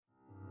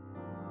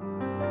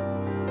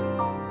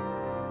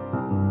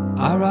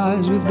I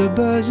rise with the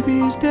birds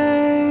these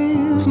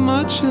days,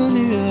 much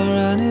earlier,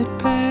 and it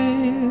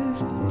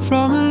pays.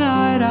 From a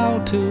night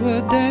out to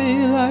a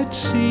daylight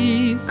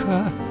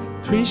seeker,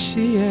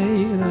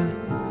 appreciator,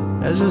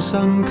 as the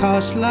sun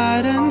casts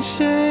light and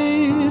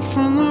shade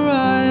from the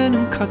horizon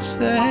and cuts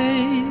the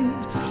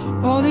haze.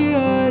 All the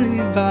early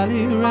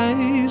valley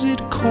rays, it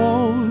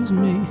calls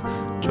me,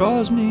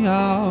 draws me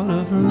out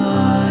of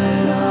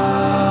night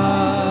eyes,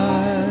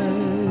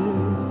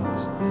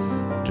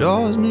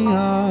 draws me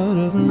out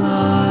of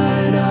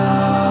night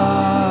eyes.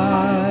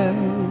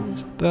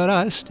 But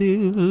I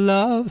still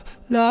love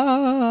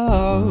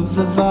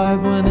the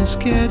vibe when it's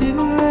getting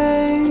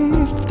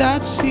late,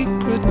 that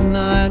secret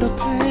night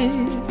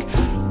opaque,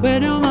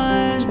 where your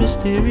mind's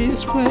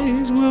mysterious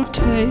ways will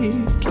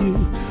take you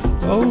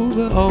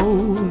over.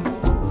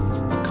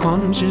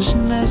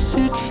 Consciousness,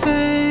 it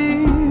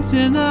fades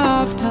in the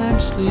half-time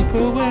sleep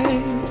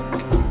awake.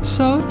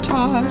 So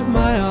tired,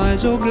 my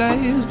eyes are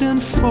glazed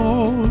and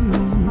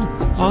falling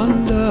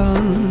under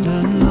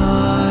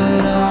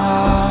night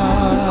eyes,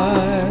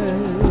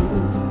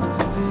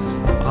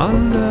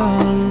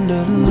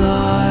 under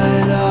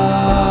night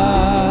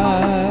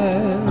eyes.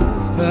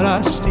 But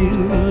I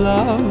still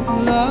love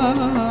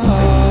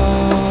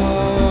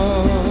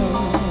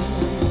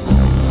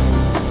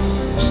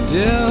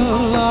still